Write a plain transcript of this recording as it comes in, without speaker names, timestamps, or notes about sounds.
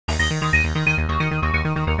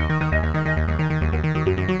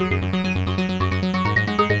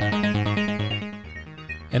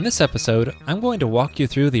In this episode, I'm going to walk you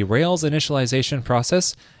through the Rails initialization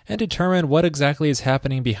process and determine what exactly is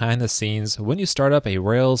happening behind the scenes when you start up a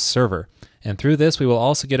Rails server. And through this, we will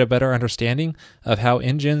also get a better understanding of how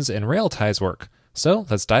engines and rail ties work. So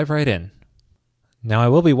let's dive right in. Now I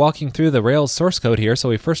will be walking through the Rails source code here, so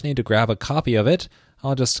we first need to grab a copy of it.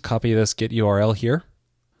 I'll just copy this git URL here,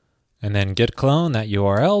 and then git clone that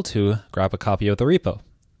URL to grab a copy of the repo.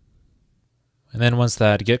 And then once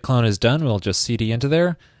that git clone is done, we'll just cd into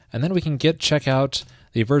there, and then we can git check out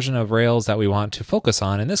the version of Rails that we want to focus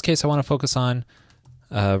on. In this case, I want to focus on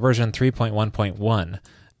version 3.1.1.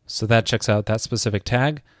 So that checks out that specific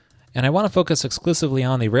tag. And I want to focus exclusively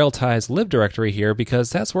on the Railties lib directory here because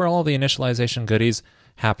that's where all the initialization goodies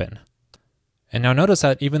happen. And now notice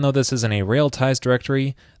that even though this is in a Railties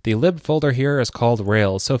directory, the lib folder here is called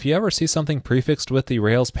Rails. So if you ever see something prefixed with the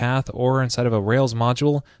Rails path or inside of a Rails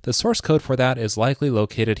module, the source code for that is likely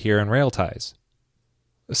located here in Railties.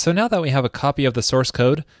 So now that we have a copy of the source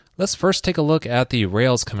code, let's first take a look at the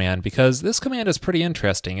Rails command, because this command is pretty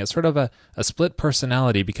interesting. It's sort of a split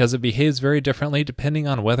personality because it behaves very differently depending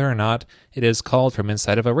on whether or not it is called from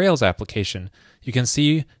inside of a Rails application. You can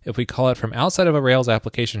see if we call it from outside of a Rails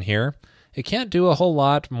application here, it can't do a whole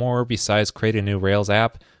lot more besides create a new Rails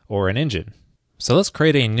app or an engine. So let's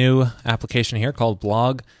create a new application here called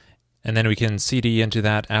blog, and then we can cd into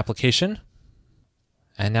that application.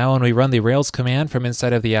 And now when we run the Rails command from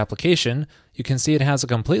inside of the application, you can see it has a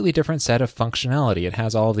completely different set of functionality. It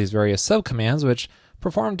has all of these various subcommands which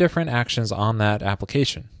perform different actions on that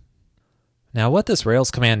application. Now what this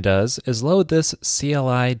Rails command does is load this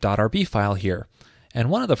cli.rb file here. And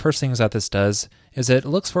one of the first things that this does is it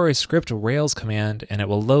looks for a script Rails command and it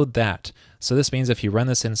will load that. So this means if you run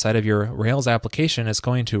this inside of your Rails application, it's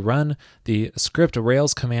going to run the script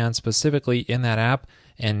Rails command specifically in that app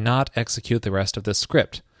and not execute the rest of the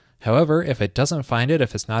script. However, if it doesn't find it,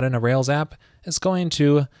 if it's not in a Rails app, it's going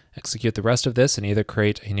to execute the rest of this and either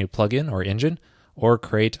create a new plugin or engine or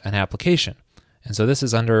create an application. And so this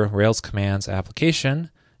is under Rails commands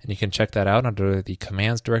application, and you can check that out under the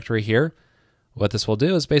commands directory here. What this will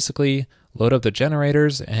do is basically load up the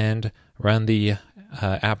generators and run the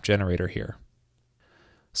app generator here.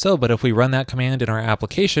 So, but if we run that command in our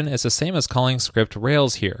application, it's the same as calling script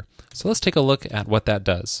Rails here. So let's take a look at what that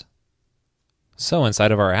does. So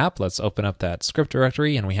inside of our app, let's open up that script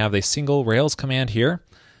directory, and we have a single Rails command here.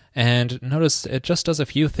 And notice it just does a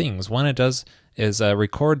few things. One it does is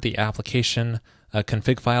record the application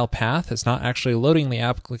config file path. It's not actually loading the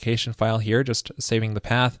application file here, just saving the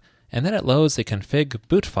path. And then it loads the config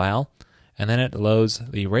boot file, and then it loads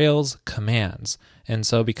the Rails commands. And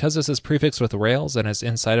so because this is prefixed with Rails and it's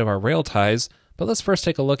inside of our Railties, but let's first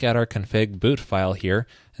take a look at our config boot file here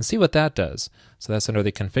and see what that does. So that's under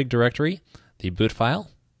the config directory, the boot file.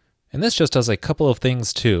 And this just does a couple of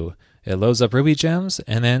things too. It loads up Ruby gems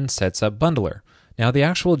and then sets up bundler. Now the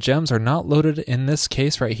actual gems are not loaded in this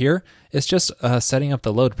case right here. It's just setting up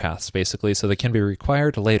the load paths basically so they can be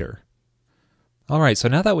required later. Alright, so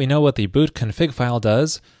now that we know what the boot config file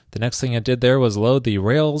does, the next thing it did there was load the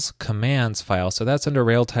Rails commands file. So that's under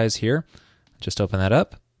Railties here. Just open that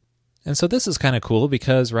up. And so this is kind of cool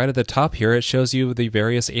because right at the top here it shows you the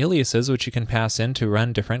various aliases which you can pass in to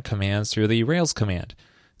run different commands through the Rails command.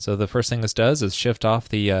 So the first thing this does is shift off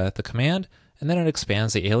the command, and then it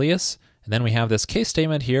expands the alias. And then we have this case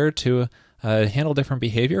statement here to handle different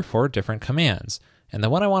behavior for different commands. And the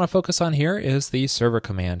one I want to focus on here is the server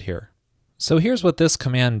command here. So here's what this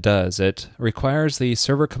command does. It requires the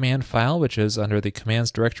server command file, which is under the commands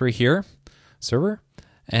directory here, server,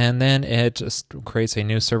 and then it creates a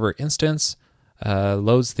new server instance,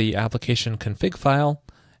 loads the application config file,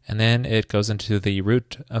 and then it goes into the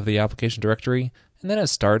root of the application directory, and then it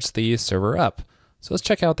starts the server up. So let's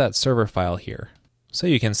check out that server file here. So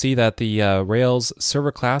you can see that the Rails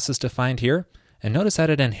server class is defined here, and notice that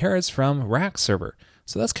it inherits from rack server.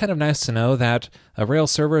 So that's kind of nice to know that a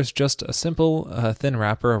Rails server is just a simple thin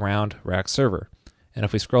wrapper around rack server. And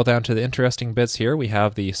if we scroll down to the interesting bits here, we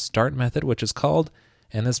have the start method, which is called,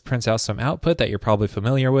 and this prints out some output that you're probably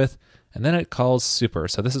familiar with, and then it calls super.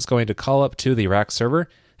 So this is going to call up to the rack server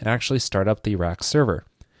and actually start up the rack server.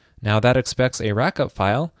 Now that expects a rackup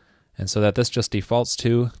file, and so that this just defaults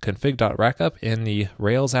to config.rackup in the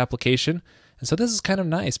Rails application. And so this is kind of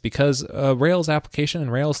nice because a Rails application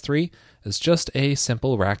in Rails 3 is just a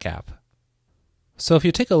simple rack app. So if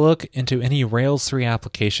you take a look into any Rails 3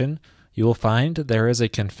 application, you will find there is a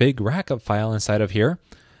config rackup file inside of here.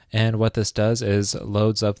 And what this does is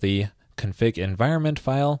loads up the config environment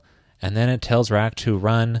file, and then it tells Rack to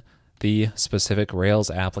run the specific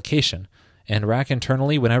Rails application. And Rack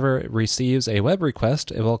internally, whenever it receives a web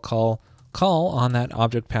request, it will call call on that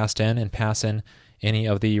object passed in and pass in any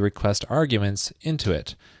of the request arguments into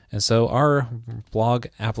it. And so our blog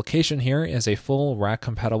application here is a full rack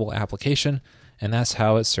compatible application, and that's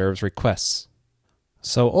how it serves requests.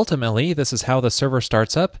 So ultimately, this is how the server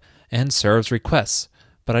starts up and serves requests.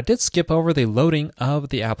 But I did skip over the loading of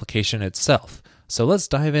the application itself. So let's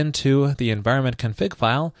dive into the environment config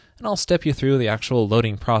file, and I'll step you through the actual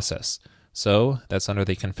loading process. So that's under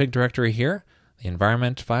the config directory here, the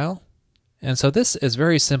environment file. And so this is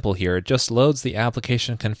very simple here. It just loads the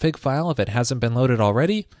application config file if it hasn't been loaded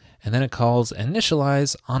already, and then it calls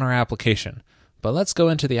initialize on our application. But let's go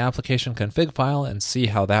into the application config file and see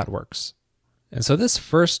how that works. And so this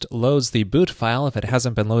first loads the boot file if it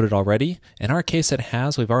hasn't been loaded already. In our case it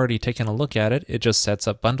has, we've already taken a look at it. It just sets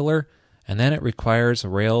up bundler, and then it requires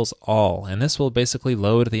Rails all, and this will basically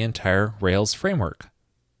load the entire Rails framework.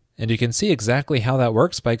 And you can see exactly how that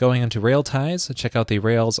works by going into Railties, check out the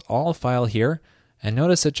Rails all file here, and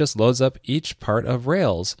notice it just loads up each part of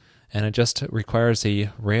Rails, and it just requires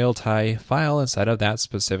a Railtie file inside of that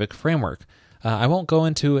specific framework. I won't go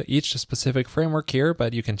into each specific framework here,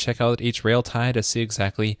 but you can check out each Railtie to see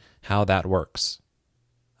exactly how that works.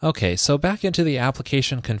 Okay, so back into the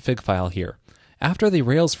application config file here. After the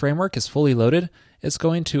Rails framework is fully loaded, it's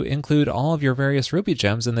going to include all of your various Ruby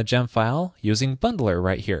gems in the gem file using bundler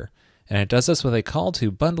right here. And it does this with a call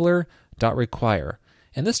to bundler.require.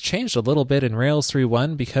 And this changed a little bit in Rails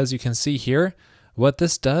 3.1 because you can see here, what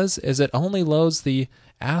this does is it only loads the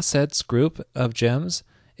assets group of gems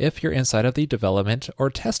if you're inside of the development or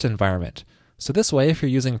test environment. So this way, if you're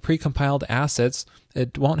using precompiled assets,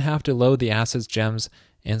 it won't have to load the assets gems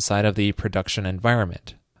inside of the production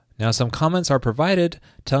environment. Now some comments are provided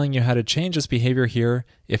telling you how to change this behavior here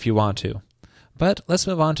if you want to. But let's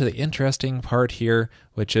move on to the interesting part here,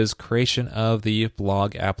 which is creation of the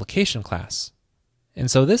blog application class. And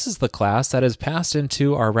so this is the class that is passed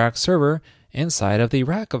into our rack server inside of the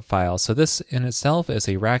rack file. So this in itself is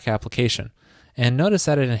a rack application. And notice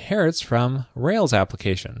that it inherits from Rails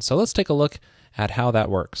application. So let's take a look at how that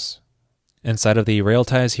works. Inside of the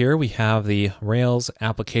Railties here, we have the Rails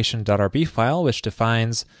application.rb file, which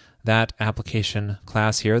defines that application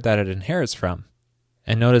class here that it inherits from.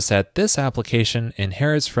 And notice that this application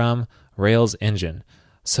inherits from Rails engine.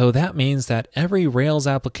 So that means that every Rails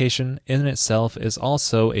application in itself is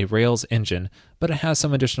also a Rails engine, but it has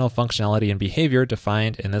some additional functionality and behavior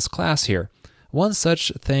defined in this class here. One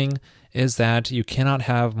such thing is that you cannot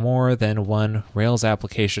have more than one Rails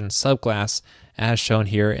application subclass as shown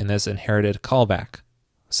here in this inherited callback.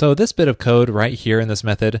 So this bit of code right here in this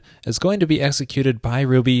method is going to be executed by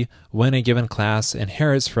Ruby when a given class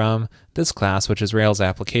inherits from this class, which is Rails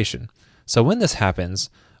application. So when this happens,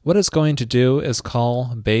 what it's going to do is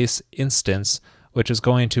call base instance, which is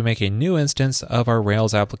going to make a new instance of our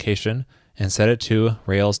Rails application and set it to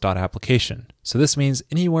rails.application. So this means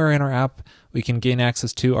anywhere in our app, we can gain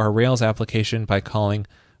access to our Rails application by calling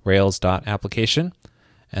rails.application.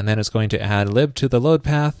 And then it's going to add lib to the load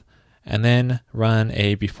path and then run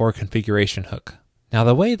a before configuration hook. Now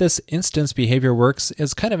the way this instance behavior works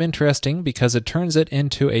is kind of interesting because it turns it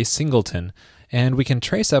into a singleton, and we can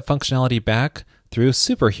trace that functionality back through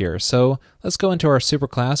super here. So let's go into our super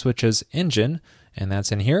class, which is engine, and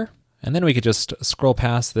that's in here. And then we could just scroll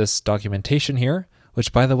past this documentation here,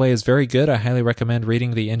 which by the way is very good. I highly recommend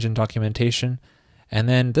reading the engine documentation. And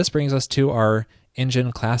then this brings us to our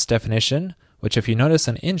engine class definition, which if you notice,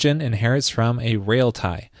 an engine inherits from a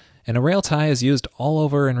Railtie. And a Railtie is used all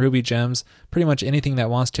over in Ruby gems. Pretty much anything that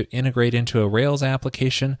wants to integrate into a Rails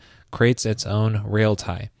application creates its own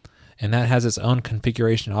Railtie. And that has its own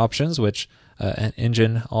configuration options, which an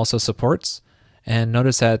engine also supports. And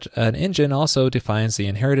notice that an engine also defines the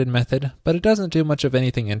inherited method, but it doesn't do much of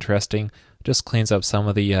anything interesting, just cleans up some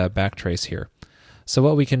of the backtrace here. So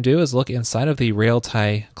what we can do is look inside of the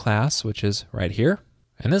Railtie class, which is right here.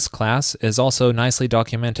 And this class is also nicely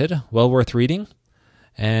documented, well worth reading.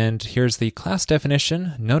 And here's the class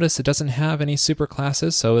definition. Notice it doesn't have any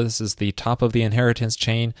superclasses, so this is the top of the inheritance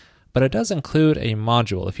chain, but it does include a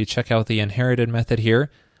module. If you check out the inherited method here,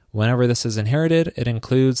 whenever this is inherited, it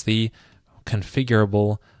includes the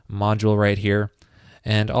configurable module right here.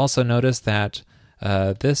 And also notice that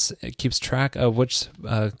this keeps track of which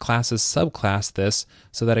classes subclass this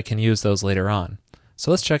so that it can use those later on.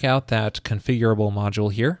 So let's check out that configurable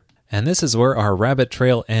module here. And this is where our rabbit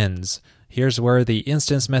trail ends. Here's where the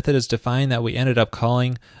instance method is defined that we ended up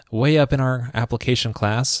calling way up in our application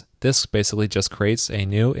class. This basically just creates a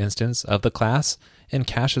new instance of the class and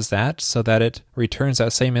caches that so that it returns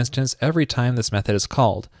that same instance every time this method is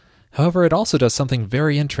called. However, it also does something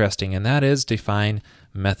very interesting, and that is define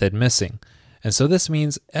method missing. And so this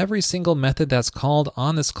means every single method that's called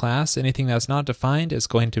on this class, anything that's not defined, is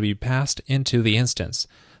going to be passed into the instance.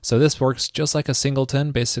 So this works just like a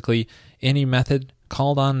singleton. Basically, any method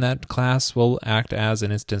called on that class will act as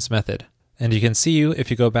an instance method. And you can see, if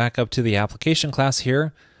you go back up to the application class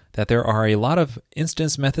here, that there are a lot of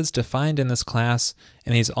instance methods defined in this class,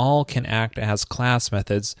 and these all can act as class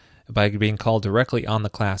methods by being called directly on the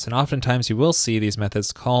class. And oftentimes you will see these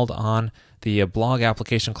methods called on the blog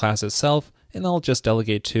application class itself, and they'll just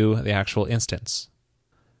delegate to the actual instance.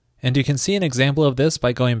 And you can see an example of this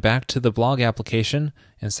by going back to the blog application.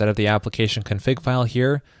 Instead of the application config file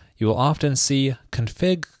here, you will often see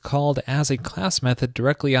config called as a class method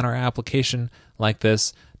directly on our application like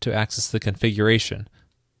this to access the configuration.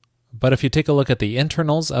 But if you take a look at the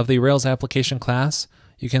internals of the Rails application class,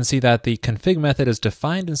 you can see that the config method is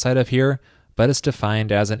defined inside of here, but it's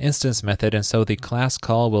defined as an instance method, and so the class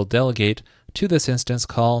call will delegate to this instance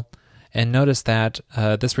call. And notice that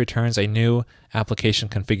this returns a new application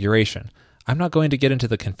configuration. I'm not going to get into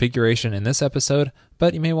the configuration in this episode,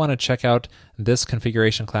 but you may want to check out this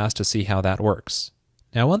configuration class to see how that works.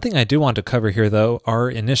 Now, one thing I do want to cover here, though,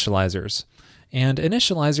 are initializers. And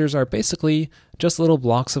initializers are basically just little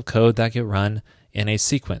blocks of code that get run in a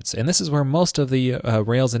sequence. And this is where most of the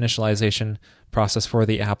Rails initialization process for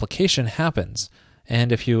the application happens.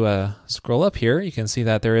 And if you scroll up here, you can see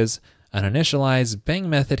that there is an initialize bang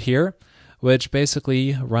method here, which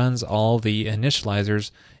basically runs all the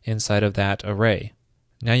initializers inside of that array.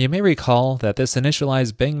 Now you may recall that this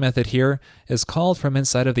initialize bang method here is called from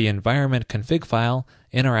inside of the environment config file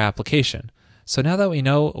in our application. So now that we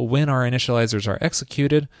know when our initializers are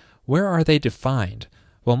executed, where are they defined?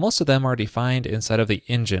 Well, most of them are defined inside of the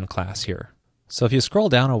engine class here. So if you scroll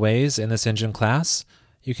down a ways in this engine class,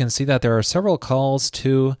 you can see that there are several calls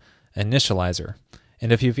to initializer.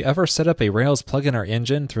 And if you've ever set up a Rails plugin or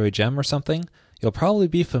engine through a gem or something, you'll probably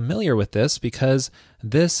be familiar with this because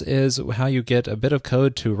this is how you get a bit of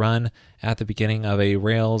code to run at the beginning of a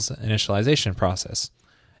Rails initialization process.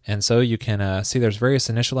 And so you can see there's various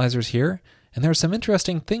initializers here, and there are some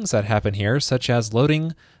interesting things that happen here, such as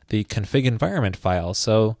loading the config environment file.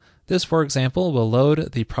 So this, for example, will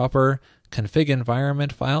load the proper config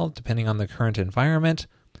environment file depending on the current environment,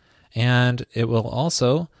 and it will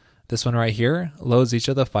also, this one right here, loads each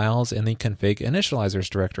of the files in the config initializers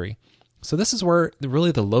directory. So this is where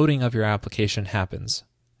really the loading of your application happens.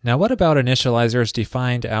 Now, what about initializers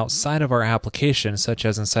defined outside of our application, such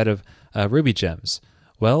as inside of Ruby gems?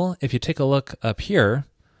 Well, if you take a look up here,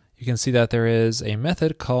 you can see that there is a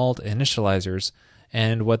method called initializers.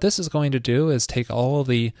 And what this is going to do is take all of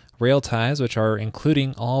the rail ties, which are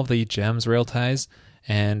including all of the gems rail ties,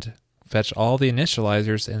 and fetch all the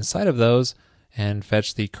initializers inside of those, and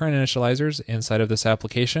fetch the current initializers inside of this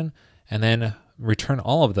application, and then return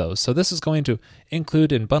all of those. So this is going to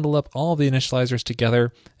include and bundle up all of the initializers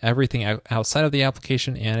together, everything outside of the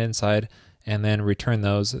application and inside, and then return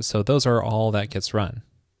those. So those are all that gets run.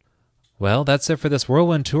 Well, that's it for this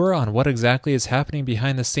whirlwind tour on what exactly is happening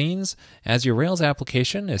behind the scenes as your Rails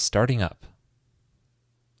application is starting up.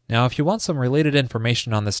 Now, if you want some related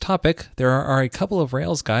information on this topic, there are a couple of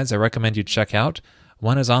Rails guides I recommend you check out.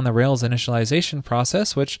 One is on the Rails initialization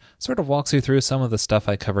process, which sort of walks you through some of the stuff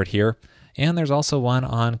I covered here. And there's also one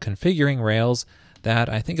on configuring Rails that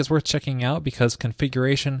I think is worth checking out because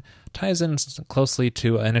configuration ties in closely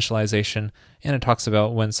to initialization, and it talks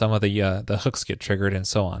about when some of the hooks get triggered and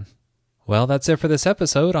so on. Well, that's it for this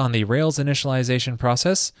episode on the Rails initialization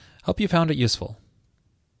process. Hope you found it useful.